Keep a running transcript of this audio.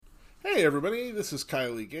Hey everybody, this is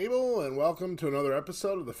Kylie Gable, and welcome to another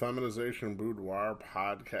episode of the Feminization Boudoir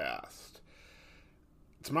podcast.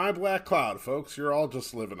 It's my black cloud, folks. You're all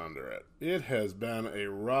just living under it. It has been a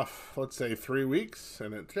rough, let's say, 3 weeks,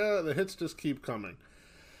 and the hits just keep coming.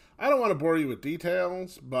 I don't want to bore you with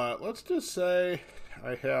details, but let's just say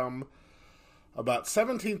I am about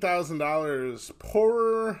 $17,000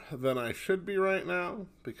 poorer than I should be right now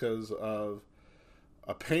because of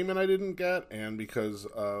a payment I didn't get and because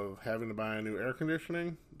of having to buy a new air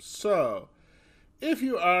conditioning. So, if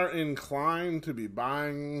you are inclined to be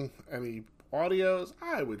buying any audios,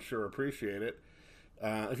 I would sure appreciate it.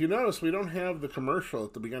 If you notice, we don't have the commercial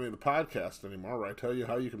at the beginning of the podcast anymore where I tell you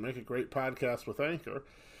how you can make a great podcast with Anchor.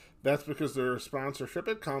 That's because their sponsorship,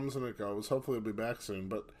 it comes and it goes. Hopefully it'll be back soon.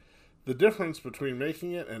 But the difference between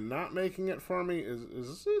making it and not making it for me is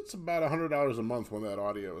it's about $100 a month when that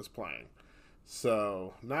audio is playing.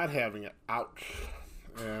 So, not having it, ouch.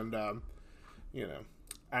 And,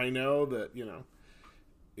 I know that,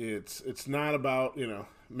 it's not about,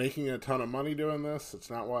 making a ton of money doing this. It's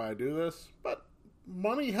not why I do this. But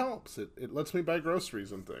money helps. It lets me buy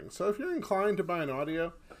groceries and things. So, if you're inclined to buy an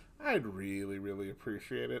audio, I'd really, really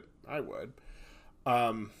appreciate it. I would.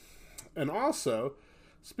 And also,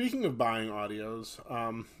 speaking of buying audios,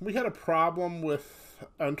 we had a problem with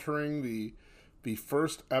entering the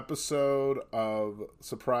first episode of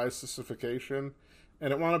Surprise Sissification,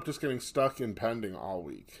 and it wound up just getting stuck in pending all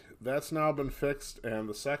week. That's now been fixed, and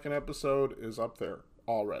the second episode is up there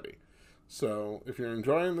already. So, if you're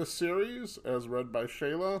enjoying this series, as read by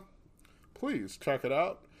Shayla, please check it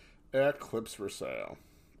out at Clips for Sale.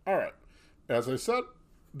 Alright, as I said,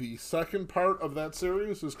 the second part of that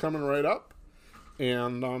series is coming right up,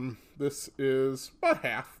 and this is about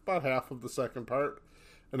half of the second part.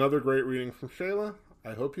 Another great reading from Shayla.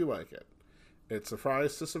 I hope you like it. It's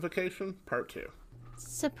Surprise Sissification, Part 2.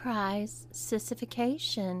 Surprise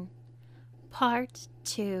Sissification, Part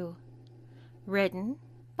 2. Written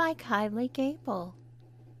by Kylie Gable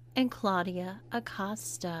and Claudia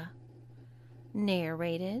Acosta.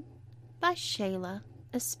 Narrated by Shayla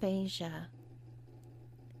Aspasia.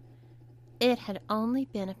 It had only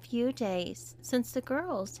been a few days since the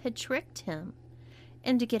girls had tricked him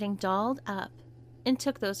into getting dolled up and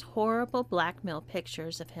took those horrible blackmail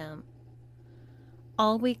pictures of him.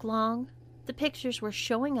 All week long, the pictures were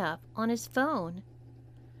showing up on his phone.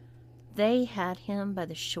 They had him by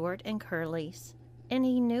the short and curlies, and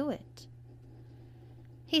he knew it.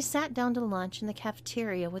 He sat down to lunch in the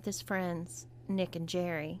cafeteria with his friends, Nick and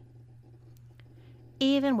Jerry.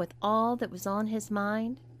 Even with all that was on his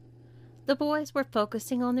mind, the boys were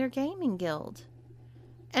focusing on their gaming guild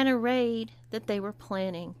and a raid that they were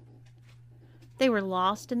planning. They were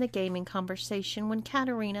lost in the gaming conversation when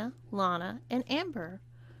Katerina, Lana, and Amber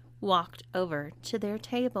walked over to their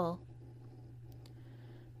table.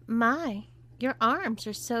 "My, your arms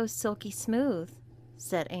are so silky smooth,"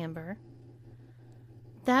 said Amber.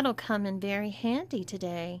 "That'll come in very handy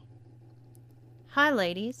today." "Hi,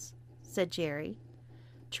 ladies," said Jerry,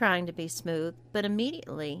 trying to be smooth, but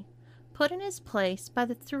immediately put in his place by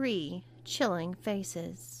the three chilling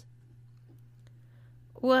faces.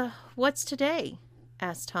 "What's today?"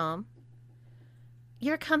 asked Tom.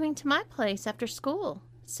 "You're coming to my place after school,"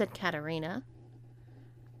 said Katerina.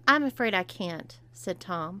 "I'm afraid I can't," said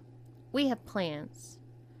Tom. "We have plans."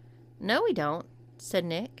 "No, we don't," said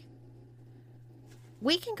Nick.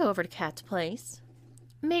 "We can go over to Kat's place."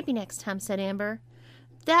 "Maybe next time," said Amber.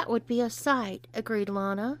 "That would be a sight," agreed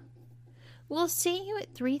Lana. "We'll see you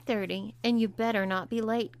at 3:30, and you better not be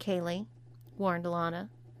late, Kaylee," warned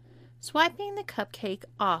Lana, swiping the cupcake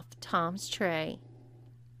off Tom's tray.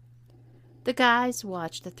 The guys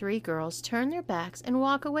watched the three girls turn their backs and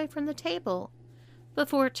walk away from the table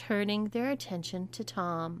before turning their attention to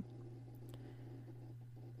Tom.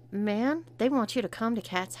 "Man, they want you to come to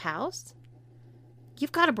Kat's house?"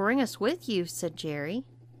 "You've got to bring us with you," said Jerry.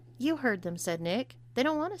 "You heard them," said Nick. "They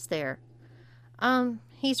don't want us there."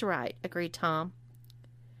 He's right," agreed Tom.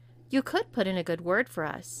 "You could put in a good word for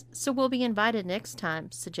us, so we'll be invited next time,"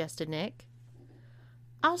 suggested Nick.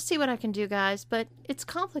 "I'll see what I can do, guys, but it's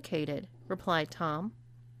complicated," replied Tom.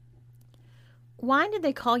 "Why did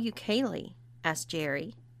they call you Kaylee?" asked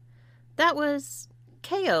Jerry. "That was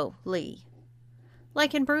K.O. Lee,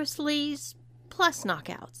 like in Bruce Lee's Plus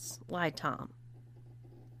Knockouts," lied Tom.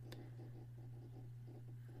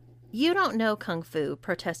 "You don't know Kung Fu,"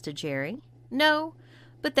 protested Jerry. "No,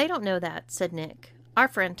 but they don't know that," said Nick. "Our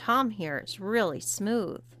friend Tom here is really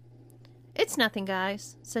smooth." "It's nothing,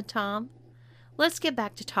 guys," said Tom. "Let's get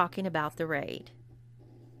back to talking about the raid."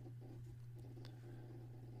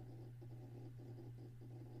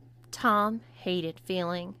 Tom hated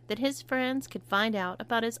feeling that his friends could find out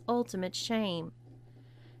about his ultimate shame.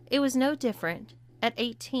 It was no different at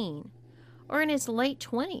 18 or in his late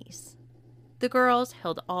 20s. The girls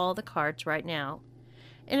held all the cards right now,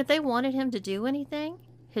 and if they wanted him to do anything,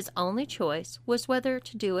 his only choice was whether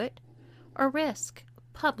to do it or risk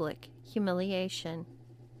public humiliation.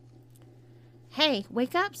 "Hey,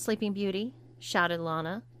 wake up, Sleeping Beauty," shouted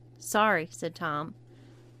Lana. "Sorry," said Tom.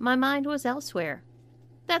 "My mind was elsewhere."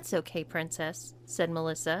 "That's okay, Princess," said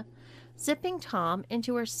Melissa, zipping Tom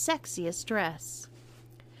into her sexiest dress.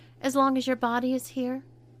 "As long as your body is here,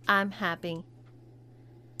 I'm happy."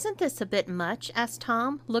 "Isn't this a bit much?" asked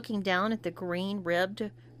Tom, looking down at the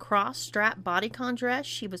green-ribbed, cross-strap bodycon dress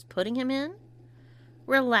she was putting him in.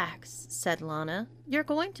 "Relax," said Lana. "You're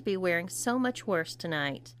going to be wearing so much worse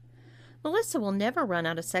tonight. Melissa will never run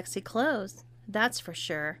out of sexy clothes, that's for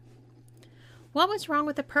sure." "What was wrong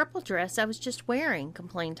with the purple dress I was just wearing?"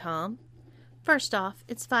 complained Tom. "First off,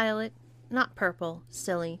 it's violet, not purple,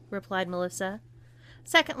 silly," replied Melissa.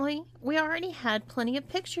 "Secondly, we already had plenty of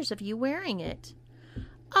pictures of you wearing it."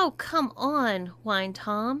 "Oh, come on," whined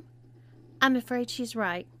Tom. "I'm afraid she's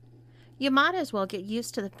right. You might as well get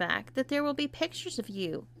used to the fact that there will be pictures of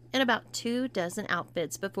you in about 24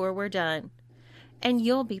 outfits before we're done. And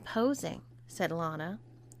you'll be posing," said Lana.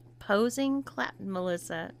 "Posing?" clapped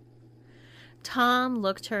Melissa. Tom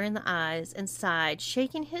looked her in the eyes and sighed,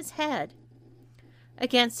 shaking his head.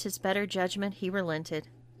 Against his better judgment, he relented.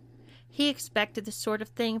 He expected the sort of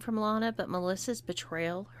thing from Lana, but Melissa's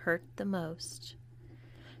betrayal hurt the most.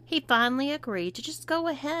 He finally agreed to just go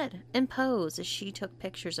ahead and pose as she took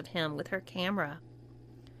pictures of him with her camera.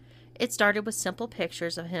 It started with simple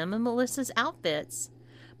pictures of him in Melissa's outfits,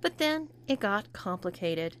 but then it got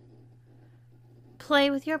complicated. "Play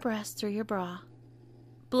with your breasts through your bra."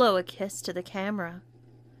 "Blow a kiss to the camera."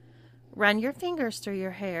 "Run your fingers through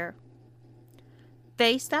your hair."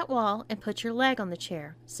 "Face that wall and put your leg on the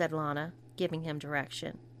chair," said Lana, giving him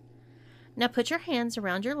direction. "Now put your hands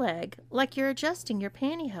around your leg like you're adjusting your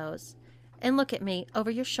pantyhose, and look at me over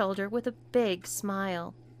your shoulder with a big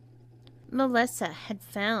smile." Melissa had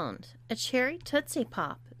found a cherry Tootsie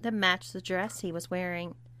Pop that matched the dress he was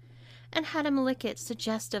wearing, and had him lick it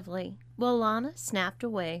suggestively while Lana snapped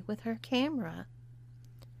away with her camera.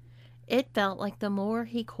 It felt like the more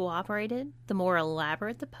he cooperated, the more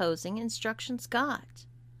elaborate the posing instructions got.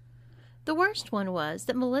 The worst one was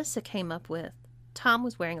that Melissa came up with. Tom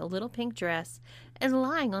was wearing a little pink dress and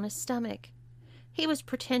lying on his stomach. He was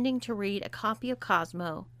pretending to read a copy of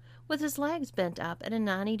Cosmo, with his legs bent up at a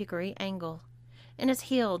 90-degree angle, and his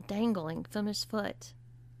heel dangling from his foot.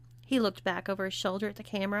 He looked back over his shoulder at the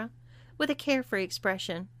camera with a carefree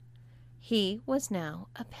expression. He was now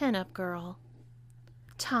a pin-up girl.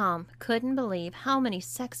 Tom couldn't believe how many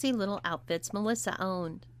sexy little outfits Melissa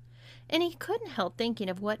owned, and he couldn't help thinking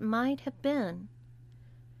of what might have been.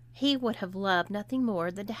 He would have loved nothing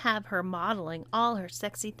more than to have her modeling all her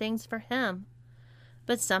sexy things for him,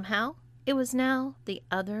 but somehow it was now the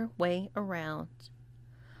other way around.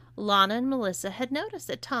 Lana and Melissa had noticed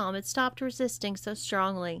that Tom had stopped resisting so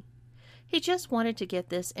strongly. He just wanted to get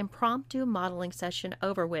this impromptu modeling session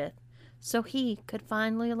over with, so he could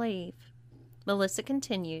finally leave. Melissa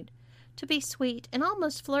continued to be sweet and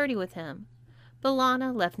almost flirty with him, but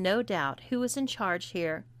Lana left no doubt who was in charge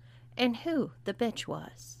here and who the bitch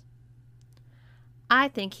was. "I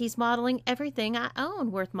think he's modeling everything I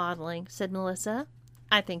own worth modeling," said Melissa.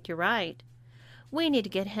 "I think you're right. We need to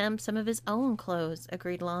get him some of his own clothes,"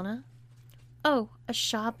 agreed Lana. "Oh, a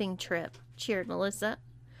shopping trip," cheered Melissa.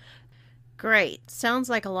 "Great. Sounds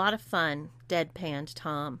like a lot of fun," deadpanned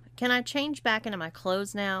Tom. "Can I change back into my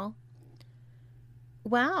clothes now?"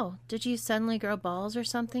 "Wow, did you suddenly grow balls or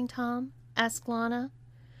something, Tom?" asked Lana.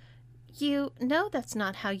 "You know that's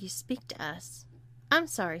not how you speak to us." "I'm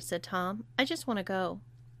sorry," said Tom. "I just want to go."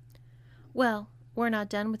 "Well, we're not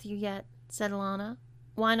done with you yet," said Lana.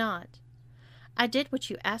 "Why not?" "I did what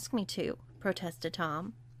you asked me to," protested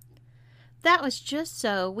Tom. "That was just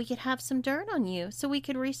so we could have some dirt on you so we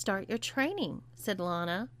could restart your training," said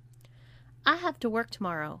Lana. "I have to work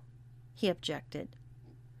tomorrow," he objected.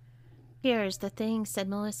 "Here's the thing," said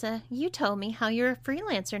Melissa. "You told me how you're a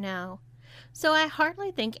freelancer now, so I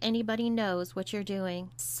hardly think anybody knows what you're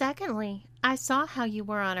doing. Secondly, I saw how you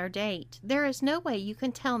were on our date. There is no way you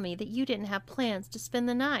can tell me that you didn't have plans to spend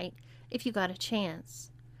the night if you got a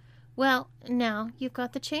chance. Well, now you've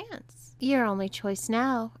got the chance. Your only choice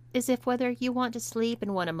now is if whether you want to sleep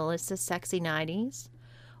in one of Melissa's sexy nighties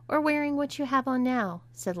or wearing what you have on now,"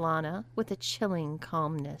 said Lana with a chilling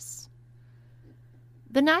calmness.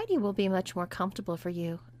 "The nightie will be much more comfortable for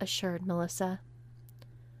you," assured Melissa.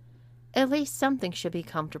 At least something should be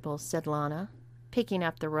comfortable, said Lana, picking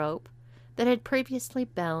up the rope that had previously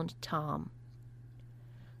bound Tom.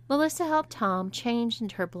 Melissa helped Tom change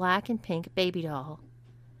into her black and pink baby doll.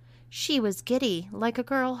 She was giddy like a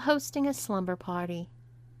girl hosting a slumber party.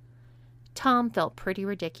 Tom felt pretty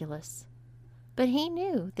ridiculous, but he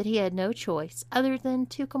knew that he had no choice other than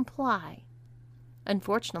to comply.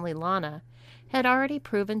 Unfortunately, Lana had already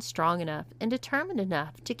proven strong enough and determined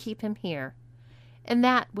enough to keep him here, and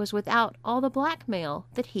that was without all the blackmail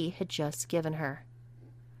that he had just given her.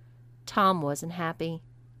 Tom wasn't happy,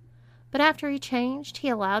 but after he changed, he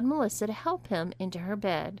allowed Melissa to help him into her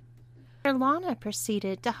bed. Lana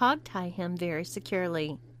proceeded to hog-tie him very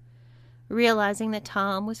securely. Realizing that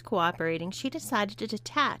Tom was cooperating, she decided to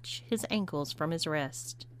detach his ankles from his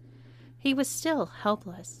wrist. He was still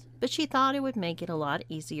helpless, but she thought it would make it a lot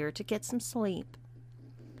easier to get some sleep.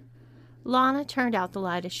 Lana turned out the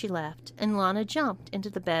light as she left, and Lana jumped into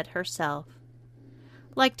the bed herself.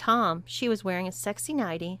 Like Tom, she was wearing a sexy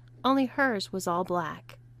nightie, only hers was all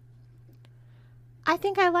black. "I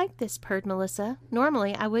think I like this," purred Melissa.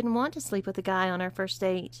 "Normally, I wouldn't want to sleep with a guy on our first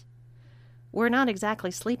date." "We're not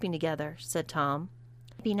exactly sleeping together," said Tom.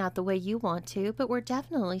 "Maybe not the way you want to, but we're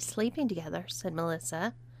definitely sleeping together," said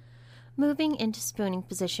Melissa, moving into spooning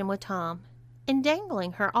position with Tom and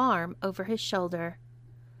dangling her arm over his shoulder.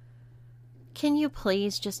 "Can you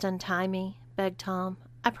please just untie me?" begged Tom.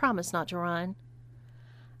 "I promise not to run."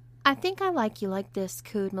 "I think I like you like this,"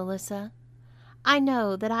 cooed Melissa. "I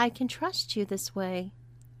know that I can trust you this way."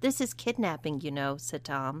 "This is kidnapping, you know," said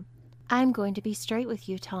Tom. "I'm going to be straight with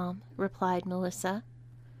you, Tom," replied Melissa,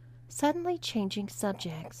 suddenly changing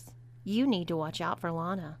subjects. "You need to watch out for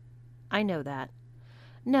Lana." "I know that."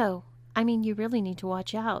 "No, I mean you really need to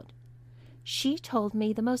watch out. She told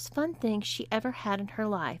me the most fun thing she ever had in her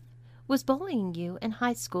life was bullying you in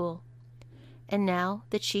high school. And now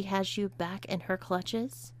that she has you back in her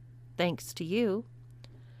clutches, thanks to you,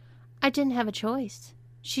 I didn't have a choice.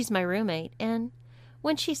 She's my roommate, and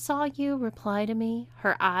when she saw you reply to me,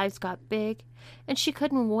 her eyes got big, and she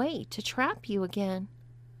couldn't wait to trap you again."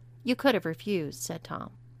 "You could have refused," said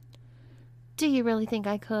Tom. "Do you really think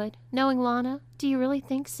I could? Knowing Lana, do you really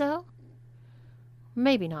think so?"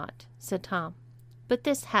 "Maybe not," said Tom. "But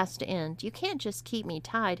this has to end. You can't just keep me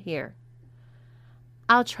tied here."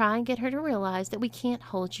 "I'll try and get her to realize that we can't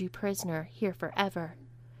hold you prisoner here forever.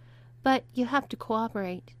 But you have to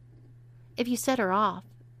cooperate. If you set her off,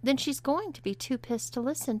 then she's going to be too pissed to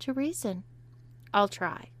listen to reason." "I'll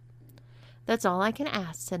try." "That's all I can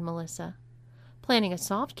ask," said Melissa, planting a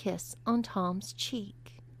soft kiss on Tom's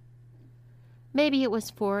cheek. Maybe it was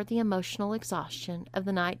for the emotional exhaustion of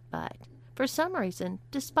the night, but for some reason,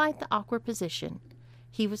 despite the awkward position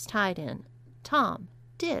he was tied in, Tom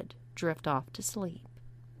did drift off to sleep.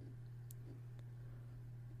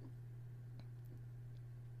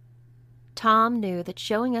 Tom knew that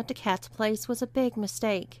showing up to Kat's place was a big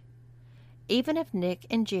mistake, even if Nick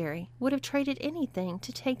and Jerry would have traded anything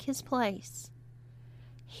to take his place.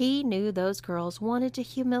 He knew those girls wanted to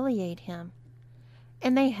humiliate him,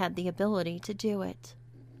 and they had the ability to do it.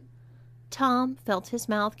 Tom felt his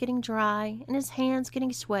mouth getting dry and his hands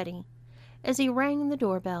getting sweaty as he rang the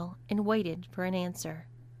doorbell and waited for an answer.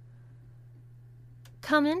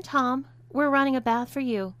 "Come in, Tom. We're running a bath for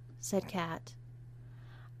you," said Kat.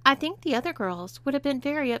 "I think the other girls would have been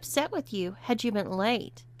very upset with you had you been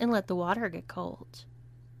late and let the water get cold."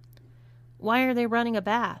 "Why are they running a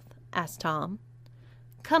bath?" asked Tom.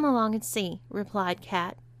 "Come along and see," replied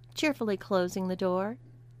Kat, cheerfully closing the door.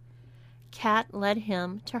 Kat led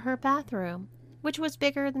him to her bathroom, which was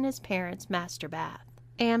bigger than his parents' master bath.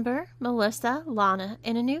 Amber, Melissa, Lana,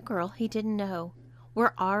 and a new girl he didn't know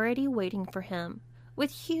were already waiting for him with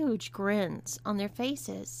huge grins on their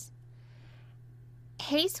faces.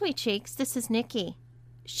 "Hey, sweet cheeks, this is Nikki.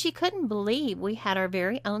 She couldn't believe we had our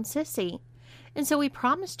very own Sissy, and so we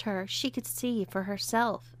promised her she could see for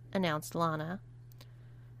herself," announced Lana.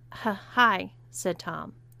 "Hi," said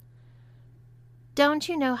Tom. "Don't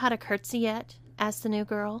you know how to curtsy yet?" asked the new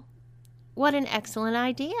girl. "What an excellent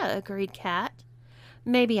idea," agreed Kat.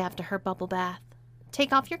 "Maybe after her bubble bath.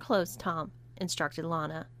 Take off your clothes, Tom," instructed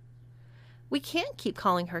Lana. "We can't keep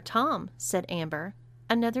calling her Tom," said Amber.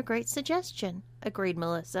 "Another great suggestion," agreed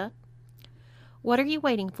Melissa. "What are you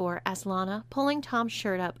waiting for?" asked Lana, pulling Tom's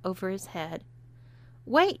shirt up over his head.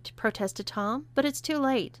 "Wait," protested Tom, but it's too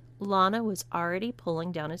late. Lana was already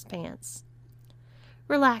pulling down his pants.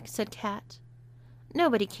 "Relax," said Kat.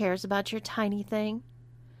 "Nobody cares about your tiny thing.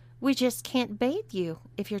 We just can't bathe you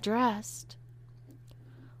if you're dressed."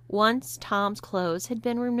 Once Tom's clothes had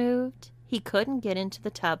been removed, he couldn't get into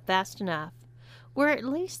the tub fast enough, where at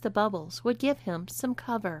least the bubbles would give him some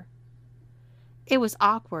cover. It was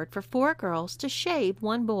awkward for 4 girls to shave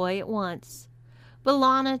one boy at once, but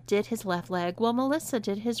Lana did his left leg while Melissa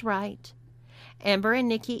did his right. Amber and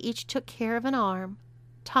Nikki each took care of an arm.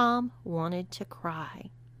 Tom wanted to cry.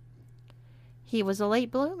 He was a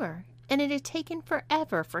late bloomer, and it had taken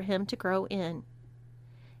forever for him to grow in.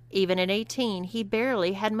 Even at 18, he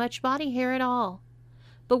barely had much body hair at all,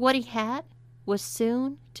 but what he had was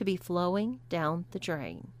soon to be flowing down the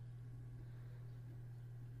drain.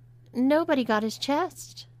 "Nobody got his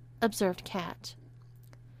chest," observed Kat.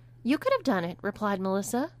 "You could have done it," replied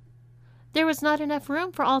Melissa. "There was not enough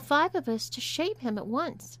room for all 5 of us to shave him at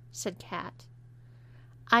once," said Kat.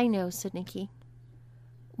 "I know," said Nikki.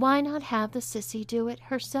 "Why not have the sissy do it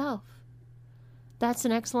herself?" "That's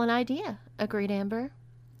an excellent idea," agreed Amber.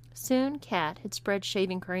 Soon Kat had spread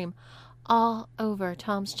shaving cream all over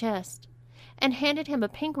Tom's chest and handed him a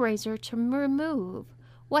pink razor to remove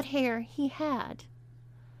what hair he had.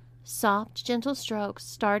 "Soft, gentle strokes,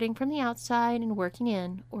 starting from the outside and working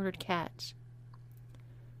in," ordered Kat.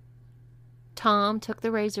 Tom took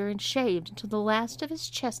the razor and shaved until the last of his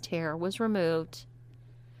chest hair was removed.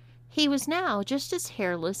 He was now just as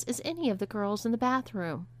hairless as any of the girls in the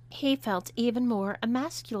bathroom. He felt even more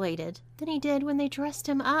emasculated than he did when they dressed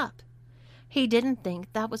him up. He didn't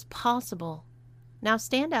think that was possible. "Now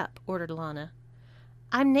stand up," ordered Lana.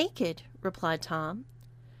 "I'm naked," replied Tom.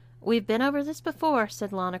 "We've been over this before,"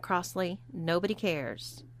 said Lana crossly. "Nobody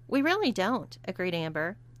cares." "We really don't," agreed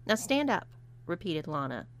Amber. "Now stand up," repeated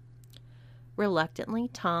Lana. Reluctantly,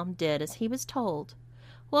 Tom did as he was told,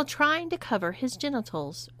 while trying to cover his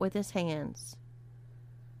genitals with his hands.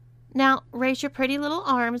 "Now raise your pretty little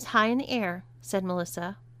arms high in the air," said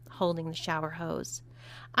Melissa, holding the shower hose.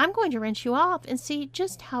 "I'm going to rinse you off and see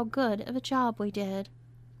just how good of a job we did."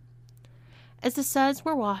 As the suds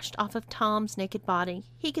were washed off of Tom's naked body,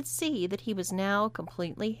 he could see that he was now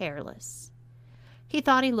completely hairless. He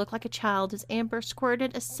thought he looked like a child as Amber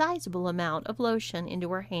squirted a sizable amount of lotion into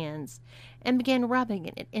her hands and began rubbing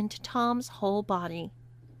it into Tom's whole body.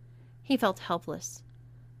 He felt helpless,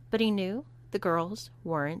 but he knew the girls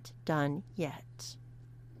weren't done yet.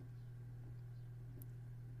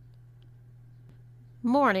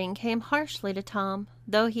 Morning came harshly to Tom,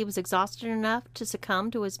 though he was exhausted enough to succumb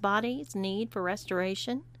to his body's need for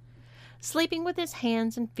restoration. Sleeping with his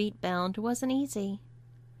hands and feet bound wasn't easy.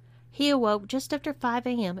 He awoke just after 5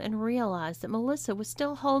 a.m. and realized that Melissa was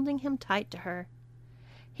still holding him tight to her.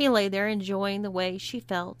 He lay there enjoying the way she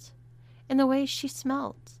felt and the way she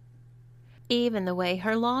smelt, even the way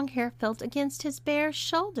her long hair felt against his bare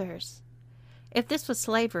shoulders. If this was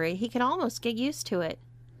slavery, he could almost get used to it.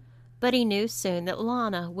 But he knew soon that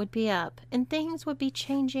Lana would be up and things would be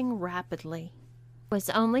changing rapidly. It was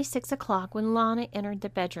only 6 o'clock when Lana entered the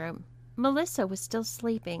bedroom. Melissa was still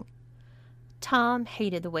sleeping. Tom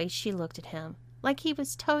hated the way she looked at him, like he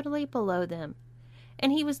was totally below them,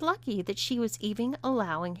 and he was lucky that she was even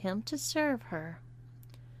allowing him to serve her.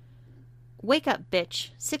 "Wake up,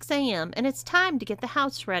 bitch. 6 a.m., and it's time to get the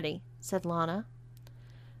house ready," said Lana,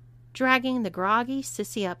 dragging the groggy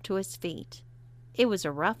sissy up to his feet. It was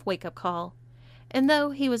a rough wake-up call, and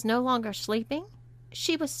though he was no longer sleeping,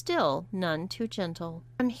 she was still none too gentle.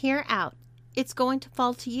 "From here out, it's going to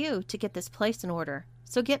fall to you to get this place in order,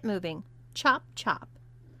 so get moving. Chop, chop.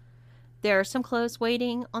 There are some clothes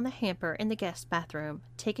waiting on the hamper in the guest bathroom.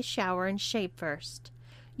 Take a shower and shave first.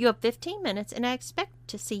 You have 15 minutes, and I expect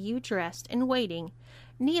to see you dressed and waiting,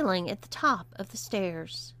 kneeling at the top of the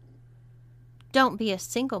stairs. Don't be a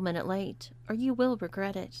single minute late, or you will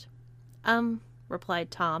regret it."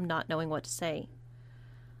 Replied Tom, not knowing what to say.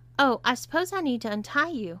 "Oh, I suppose I need to untie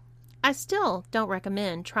you. I still don't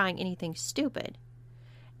recommend trying anything stupid.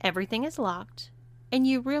 Everything is locked, and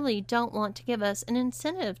you really don't want to give us an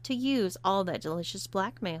incentive to use all that delicious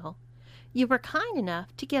blackmail you were kind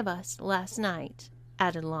enough to give us last night,"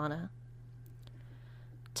 added Lana.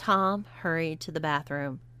 Tom hurried to the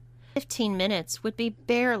bathroom. 15 minutes would be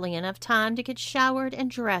barely enough time to get showered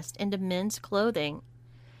and dressed into men's clothing,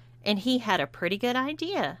 and he had a pretty good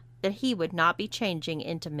idea that he would not be changing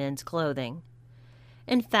into men's clothing.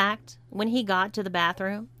 In fact, when he got to the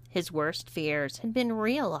bathroom, his worst fears had been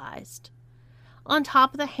realized. On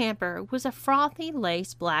top of the hamper was a frothy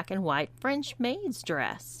lace black and white French maid's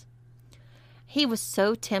dress. He was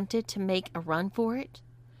so tempted to make a run for it,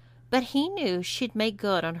 but he knew she'd make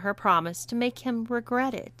good on her promise to make him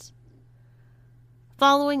regret it.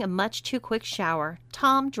 Following a much too quick shower,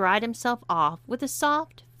 Tom dried himself off with a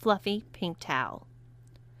soft, fluffy pink towel.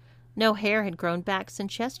 No hair had grown back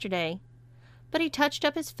since yesterday, but he touched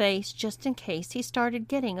up his face just in case he started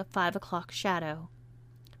getting a 5 o'clock shadow.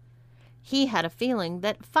 He had a feeling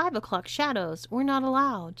that 5 o'clock shadows were not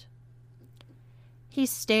allowed. He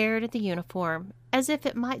stared at the uniform as if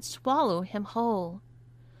it might swallow him whole.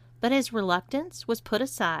 But his reluctance was put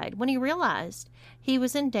aside when he realized he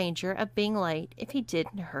was in danger of being late if he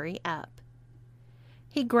didn't hurry up.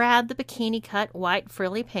 He grabbed the bikini-cut white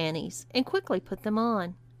frilly panties and quickly put them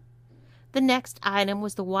on. The next item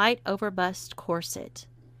was the white overbust corset.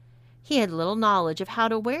 He had little knowledge of how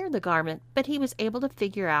to wear the garment, but he was able to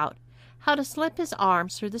figure out how to slip his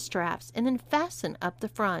arms through the straps and then fasten up the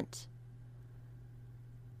front.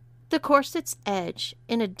 The corset's edge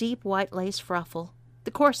in a deep white lace ruffle.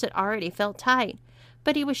 The corset already felt tight,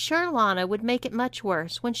 but he was sure Lana would make it much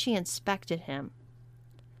worse when she inspected him.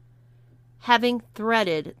 Having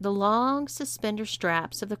threaded the long suspender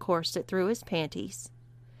straps of the corset through his panties,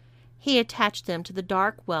 he attached them to the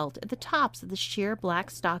dark welt at the tops of the sheer black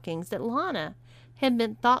stockings that Lana had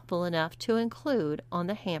been thoughtful enough to include on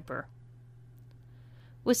the hamper.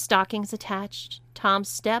 With stockings attached, Tom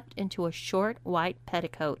stepped into a short white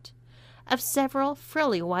petticoat of several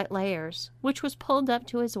frilly white layers, which was pulled up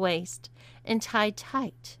to his waist and tied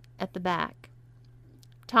tight at the back.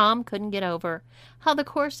 Tom couldn't get over how the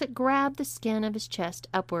corset grabbed the skin of his chest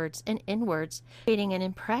upwards and inwards, creating an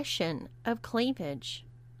impression of cleavage.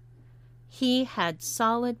 He had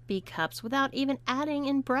solid B-cups without even adding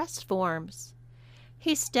in breast forms.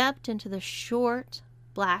 He stepped into the short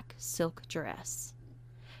black silk dress.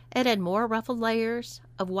 It had more ruffled layers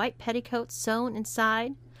of white petticoats sewn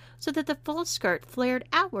inside, so that the full skirt flared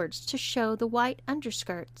outwards to show the white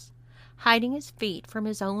underskirts, hiding his feet from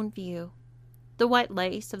his own view. The white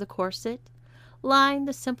lace of the corset lined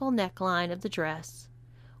the simple neckline of the dress,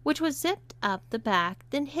 which was zipped up the back,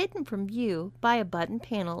 then hidden from view by a button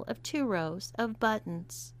panel of 2 rows of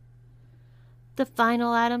buttons. The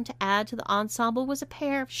final item to add to the ensemble was a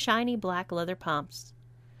pair of shiny black leather pumps.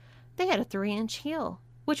 They had a 3-inch heel,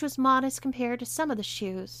 which was modest compared to some of the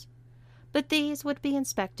shoes, but these would be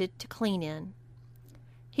inspected to clean in.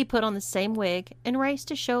 He put on the same wig and raced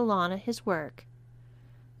to show Lana his work.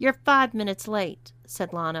 "You're 5 minutes late,"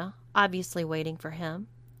 said Lana, obviously waiting for him.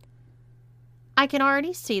 "I can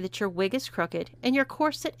already see that your wig is crooked and your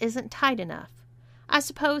corset isn't tight enough. I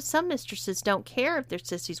suppose some mistresses don't care if their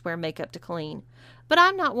sissies wear makeup to clean, but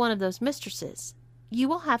I'm not one of those mistresses. You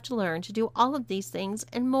will have to learn to do all of these things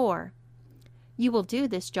and more. You will do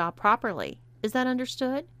this job properly. Is that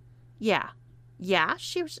understood?" "Yeah." "Yeah?"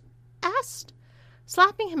 she asked,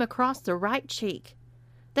 slapping him across the right cheek.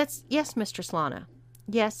 Yes, Mistress Lana."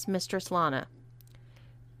 "Yes, Mistress Lana."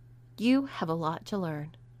 "You have a lot to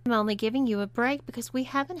learn. I'm only giving you a break because we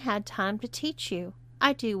haven't had time to teach you.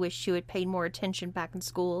 I do wish you had paid more attention back in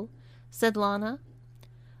school," said Lana.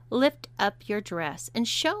 "Lift up your dress and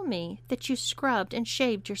show me that you scrubbed and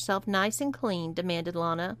shaved yourself nice and clean," demanded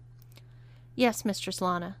Lana. "Yes, Mistress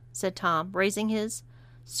Lana," said Tom, raising his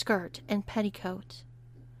skirt and petticoat.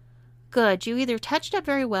 "Good. You either touched up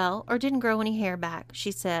very well or didn't grow any hair back,"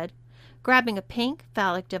 she said, grabbing a pink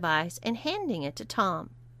phallic device and handing it to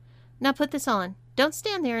Tom. "Now put this on. Don't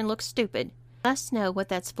stand there and look stupid. You must know what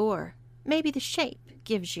that's for. Maybe the shape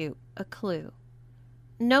gives you a clue."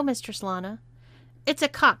 "No, Mistress Lana." "It's a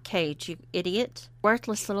cock cage, you idiot.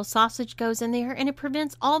 Worthless little sausage goes in there, and it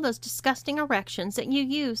prevents all those disgusting erections that you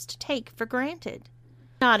used to take for granted.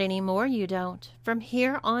 Not anymore, you don't. From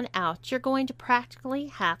here on out, you're going to practically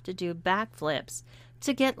have to do backflips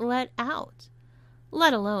to get let out,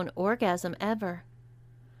 let alone orgasm ever.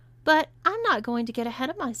 But I'm not going to get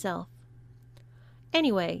ahead of myself.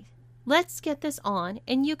 Anyway, let's get this on,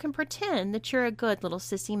 and you can pretend that you're a good little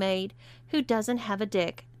sissy maid who doesn't have a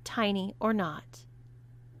dick, tiny or not."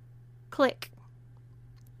 Click.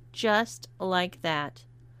 Just like that,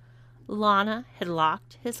 Lana had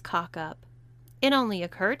locked his cock up. It only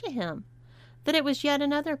occurred to him that it was yet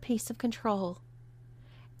another piece of control.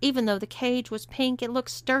 Even though the cage was pink, it looked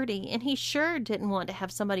sturdy, and he sure didn't want to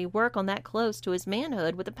have somebody work on that close to his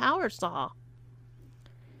manhood with a power saw.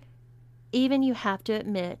 Even you have to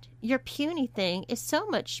admit, your puny thing is so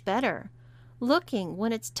much better looking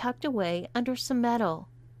when it's tucked away under some metal.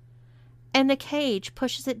 And the cage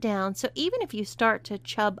pushes it down, so even if you start to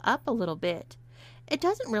chub up a little bit, it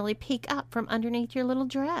doesn't really peek up from underneath your little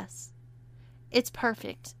dress. It's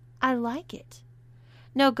perfect. I like it.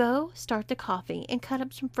 Now go start the coffee and cut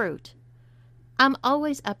up some fruit. I'm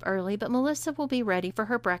always up early, but Melissa will be ready for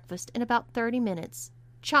her breakfast in about 30 minutes.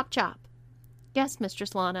 Chop, chop." "Yes,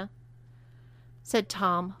 Mistress Lana," said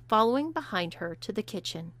Tom, following behind her to the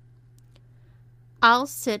kitchen. "I'll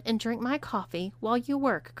sit and drink my coffee while you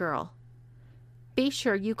work, girl. Be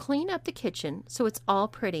sure you clean up the kitchen so it's all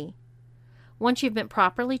pretty. Once you've been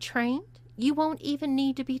properly trained, you won't even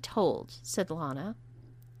need to be told," said Lana.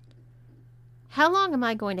 How long am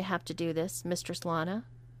I going to have to do this, Mistress Lana?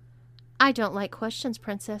 I don't like questions,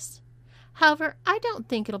 Princess. However, I don't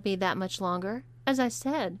think it'll be that much longer. As I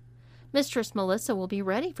said, Mistress Melissa will be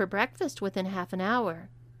ready for breakfast within half an hour.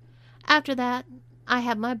 After that, I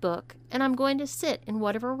have my book, and I'm going to sit in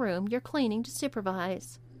whatever room you're cleaning to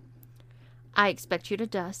supervise. I expect you to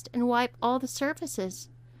dust and wipe all the surfaces,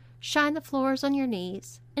 shine the floors on your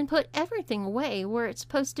knees, and put everything away where it's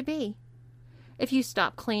supposed to be. If you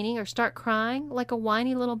stop cleaning or start crying like a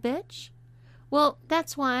whiny little bitch, well,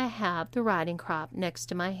 that's why I have the riding crop next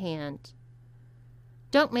to my hand.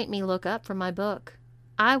 Don't make me look up from my book.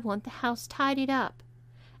 I want the house tidied up.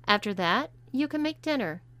 After that, you can make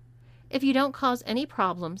dinner. If you don't cause any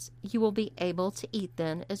problems, you will be able to eat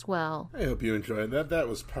then as well. I hope you enjoyed that. That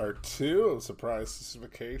was part 2 of Surprise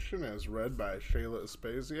Sissification, as read by Shayla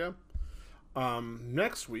Aspasia.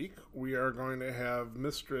 Next week, we are going to have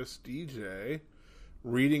Mistress DJ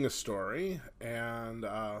reading a story, and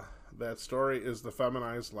that story is The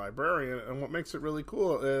Feminized Librarian. And what makes it really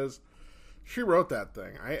cool is she wrote that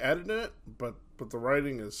thing. I edited it, but the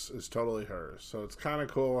writing is totally hers. So it's kind of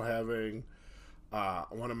cool having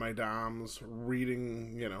one of my doms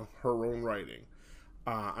reading, her own writing.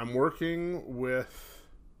 I'm working with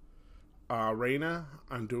Raina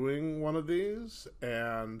on doing one of these,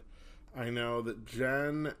 and I know that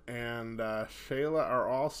Jen and Shayla are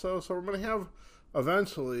also. So we're going to have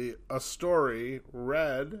eventually a story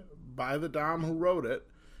read by the dom who wrote it,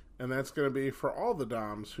 and that's going to be for all the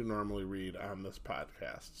doms who normally read on this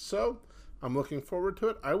podcast. So I'm looking forward to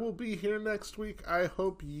it. I will be here next week. I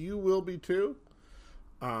hope you will be too.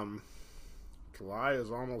 July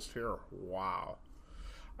is almost here. Wow.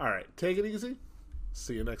 All right, take it easy.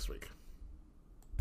 See you next week.